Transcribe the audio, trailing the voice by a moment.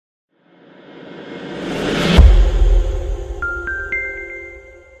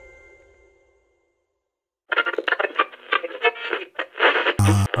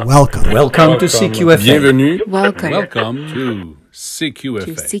Welcome to CQFA. Bienvenue. Welcome To CQFA.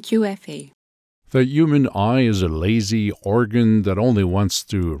 to CQFA. The human eye is a lazy organ that only wants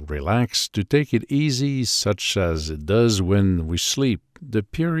to relax, to take it easy, such as it does when we sleep. The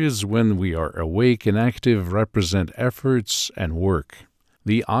periods when we are awake and active represent efforts and work.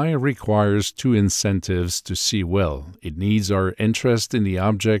 The eye requires two incentives to see well. It needs our interest in the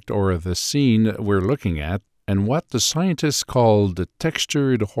object or the scene we're looking at, and what the scientists call the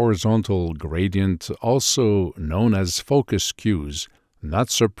textured horizontal gradient, also known as focus cues. Not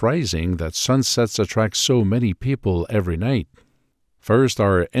surprising that sunsets attract so many people every night. First,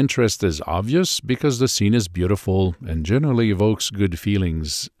 our interest is obvious because the scene is beautiful and generally evokes good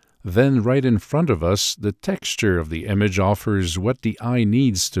feelings. Then, right in front of us, the texture of the image offers what the eye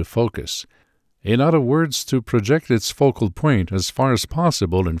needs to focus. In other words, to project its focal point as far as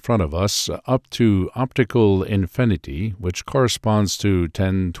possible in front of us up to optical infinity, which corresponds to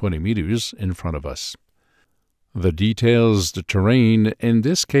 10-20 meters in front of us. The details, the terrain, in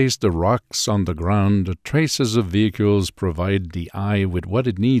this case the rocks on the ground, the traces of vehicles provide the eye with what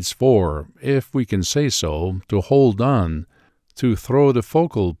it needs for, if we can say so, to hold on, to throw the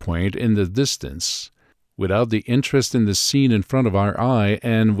focal point in the distance. Without the interest in the scene in front of our eye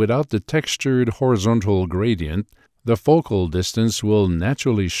and without the textured horizontal gradient, the focal distance will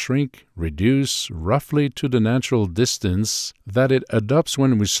naturally shrink, reduce roughly to the natural distance that it adopts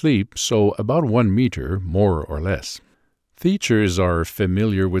when we sleep, so about 1 meter, more or less. Teachers are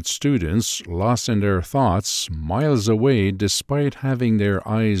familiar with students lost in their thoughts, miles away despite having their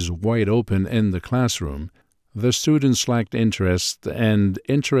eyes wide open in the classroom. The students lacked interest, and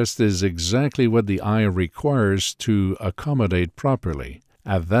interest is exactly what the eye requires to accommodate properly.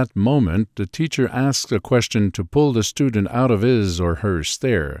 At that moment, the teacher asks a question to pull the student out of his or her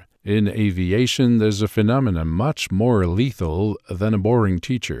stare. In aviation, there's a phenomenon much more lethal than a boring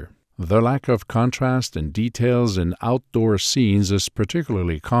teacher. The lack of contrast and details in outdoor scenes is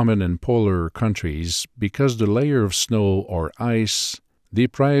particularly common in polar countries because the layer of snow or ice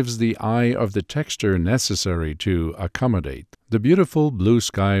deprives the eye of the texture necessary to accommodate. The beautiful blue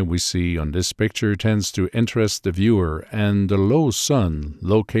sky we see on this picture tends to interest the viewer, and the low sun,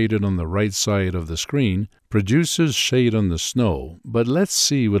 located on the right side of the screen, produces shade on the snow. But let's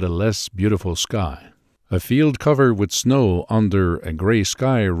see with a less beautiful sky. A field covered with snow under a gray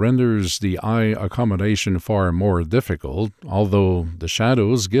sky renders the eye accommodation far more difficult, although the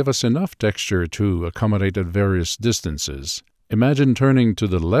shadows give us enough texture to accommodate at various distances. Imagine turning to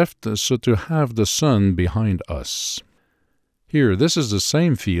the left so to have the sun behind us. Here, this is the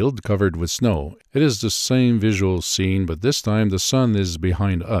same field covered with snow. It is the same visual scene, but this time the sun is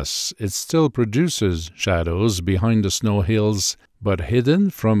behind us. It still produces shadows behind the snow hills, but hidden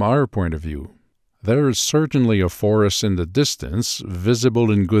from our point of view. There is certainly a forest in the distance, visible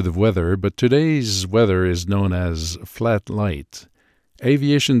in good weather, but today's weather is known as flat light.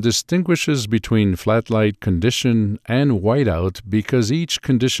 Aviation distinguishes between flat light condition and whiteout because each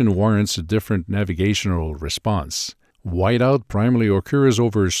condition warrants a different navigational response. Whiteout primarily occurs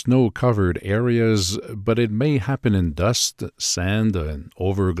over snow-covered areas, but it may happen in dust, sand, and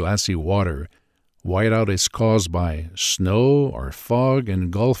over glassy water. Whiteout is caused by snow or fog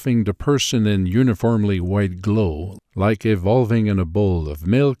engulfing the person in uniformly white glow, like evolving in a bowl of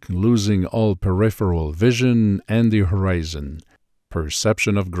milk, losing all peripheral vision and the horizon.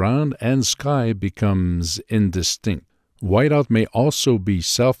 Perception of ground and sky becomes indistinct. Whiteout may also be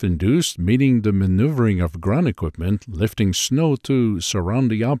self-induced, meaning the maneuvering of ground equipment lifting snow to surround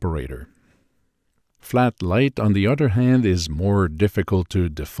the operator. Flat light, on the other hand, is more difficult to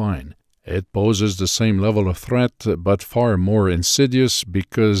define. It poses the same level of threat, but far more insidious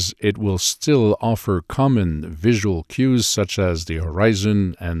because it will still offer common visual cues such as the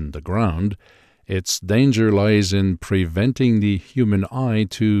horizon and the ground. Its danger lies in preventing the human eye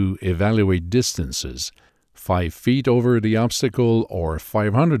to evaluate distances. 5 feet over the obstacle or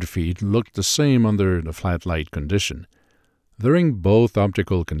 500 feet look the same under the flat light condition. During both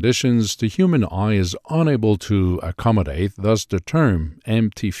optical conditions, the human eye is unable to accommodate, thus the term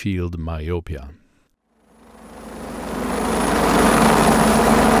empty field myopia.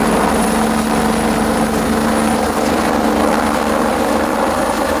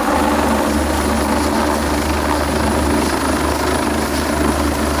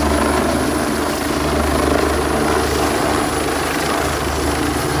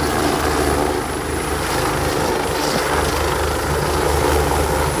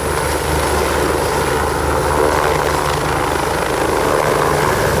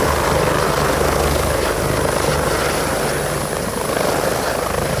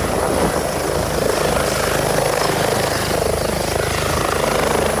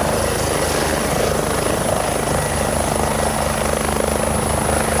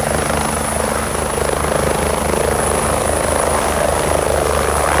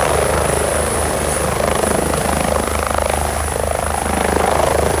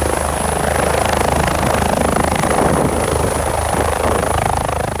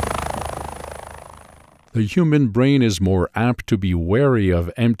 The human brain is more apt to be wary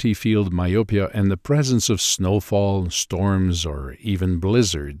of empty field myopia in the presence of snowfall, storms, or even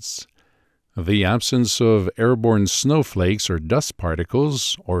blizzards. The absence of airborne snowflakes or dust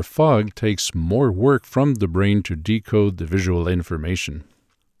particles or fog takes more work from the brain to decode the visual information.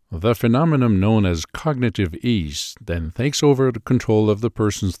 The phenomenon known as cognitive ease then takes over the control of the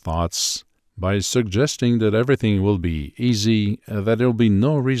person's thoughts by suggesting that everything will be easy, that there will be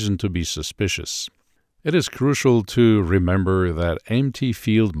no reason to be suspicious. It is crucial to remember that empty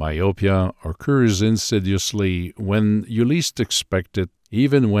field myopia occurs insidiously when you least expect it,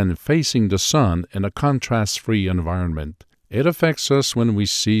 even when facing the sun in a contrast-free environment. It affects us when we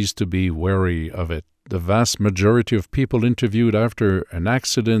cease to be wary of it. The vast majority of people interviewed after an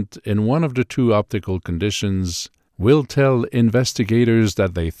accident in one of the two optical conditions will tell investigators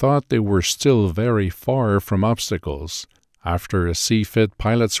that they thought they were still very far from obstacles. After a CFIT,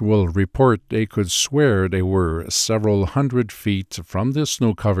 pilots will report they could swear they were several hundred feet from the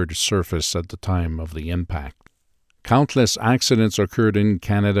snow-covered surface at the time of the impact. Countless accidents occurred in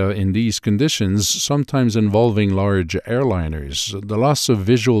Canada in these conditions, sometimes involving large airliners. The loss of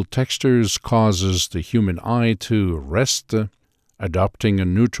visual textures causes the human eye to rest, adopting a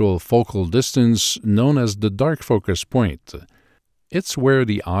neutral focal distance known as the dark focus point. It's where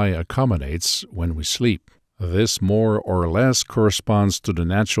the eye accommodates when we sleep. This more or less corresponds to the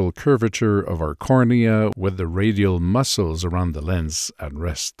natural curvature of our cornea with the radial muscles around the lens at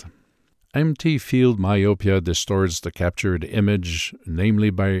rest. Empty field myopia distorts the captured image, namely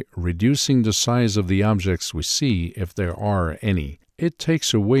by reducing the size of the objects we see if there are any. It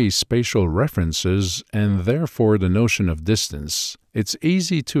takes away spatial references and therefore the notion of distance. It's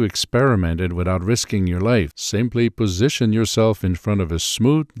easy to experiment it without risking your life. Simply position yourself in front of a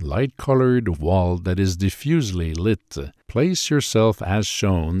smooth, light-colored wall that is diffusely lit. Place yourself as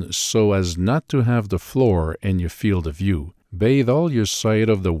shown so as not to have the floor in your field of view. Bathe all your sight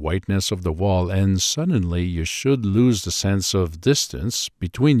of the whiteness of the wall, and suddenly you should lose the sense of distance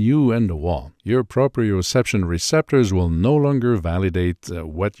between you and the wall. Your proprioception receptors will no longer validate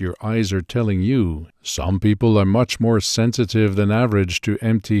what your eyes are telling you. Some people are much more sensitive than average to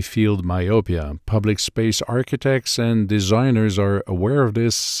empty field myopia. Public space architects and designers are aware of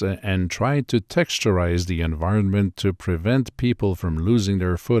this and try to texturize the environment to prevent people from losing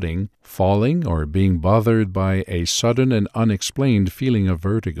their footing, falling, or being bothered by a sudden and unexplained feeling of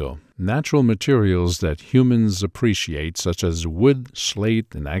vertigo. Natural materials that humans appreciate, such as wood,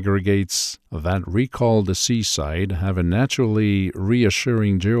 slate, and aggregates that recall the seaside, have a naturally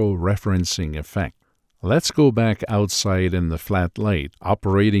reassuring geo-referencing effect. Let's go back outside in the flat light.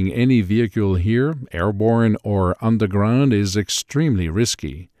 Operating any vehicle here, airborne or underground, is extremely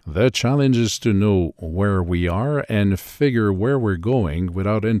risky. The challenge is to know where we are and figure where we're going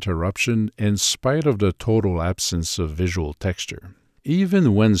without interruption in spite of the total absence of visual texture.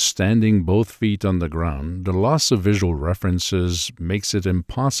 Even when standing both feet on the ground, the loss of visual references makes it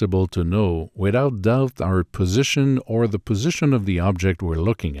impossible to know without doubt our position or the position of the object we're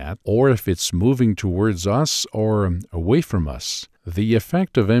looking at, or if it's moving towards us or away from us. The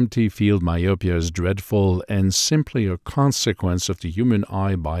effect of empty field myopia is dreadful and simply a consequence of the human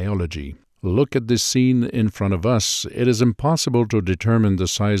eye biology. Look at this scene in front of us. It is impossible to determine the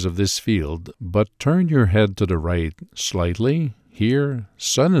size of this field, but turn your head to the right slightly. Here,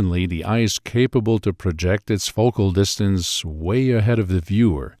 suddenly the eye is capable to project its focal distance way ahead of the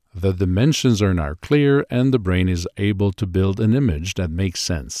viewer. The dimensions are now clear and the brain is able to build an image that makes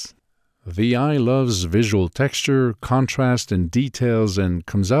sense. The eye loves visual texture, contrast, and details and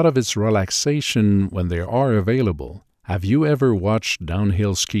comes out of its relaxation when they are available. Have you ever watched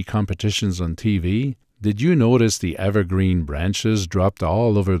downhill ski competitions on TV? Did you notice the evergreen branches dropped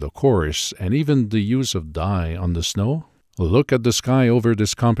all over the course and even the use of dye on the snow? Look at the sky over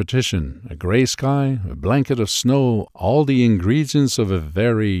this competition. A gray sky, a blanket of snow, all the ingredients of a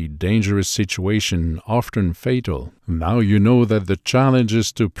very dangerous situation, often fatal. Now you know that the challenge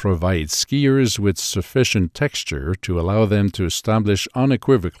is to provide skiers with sufficient texture to allow them to establish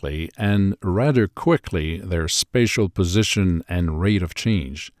unequivocally and rather quickly their spatial position and rate of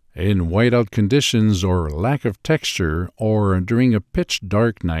change. In whiteout conditions or lack of texture or during a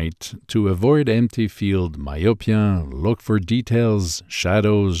pitch-dark night, to avoid empty field myopia, look for details,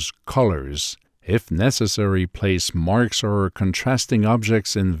 shadows, colors. If necessary, place marks or contrasting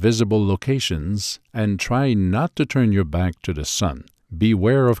objects in visible locations and try not to turn your back to the sun.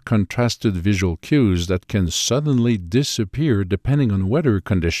 Beware of contrasted visual cues that can suddenly disappear depending on weather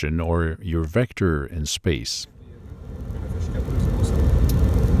condition or your vector in space.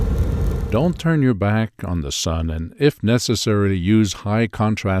 Don't turn your back on the sun and, if necessary, use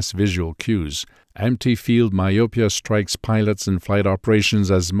high-contrast visual cues. Empty field myopia strikes pilots in flight operations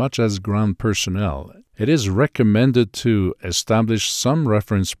as much as ground personnel. It is recommended to establish some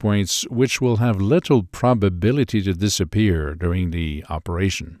reference points which will have little probability to disappear during the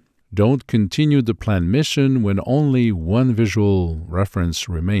operation. Don't continue the planned mission when only one visual reference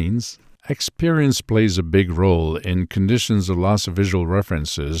remains. Experience plays a big role in conditions of loss of visual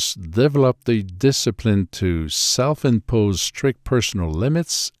references. Develop the discipline to self-impose strict personal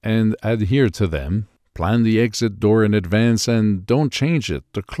limits and adhere to them. Plan the exit door in advance and don't change it.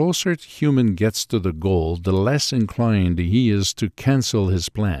 The closer the human gets to the goal, the less inclined he is to cancel his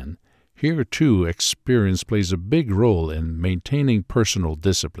plan. Here, too, experience plays a big role in maintaining personal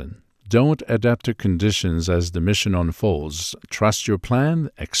discipline. Don't adapt to conditions as the mission unfolds. Trust your plan,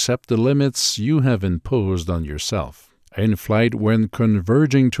 accept the limits you have imposed on yourself. In flight, when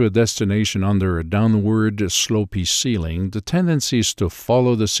converging to a destination under a downward slopey ceiling, the tendency is to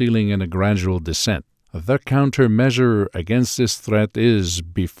follow the ceiling in a gradual descent. The countermeasure against this threat is,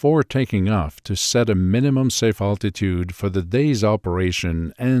 before taking off, to set a minimum safe altitude for the day's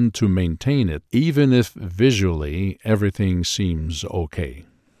operation and to maintain it, even if visually everything seems okay.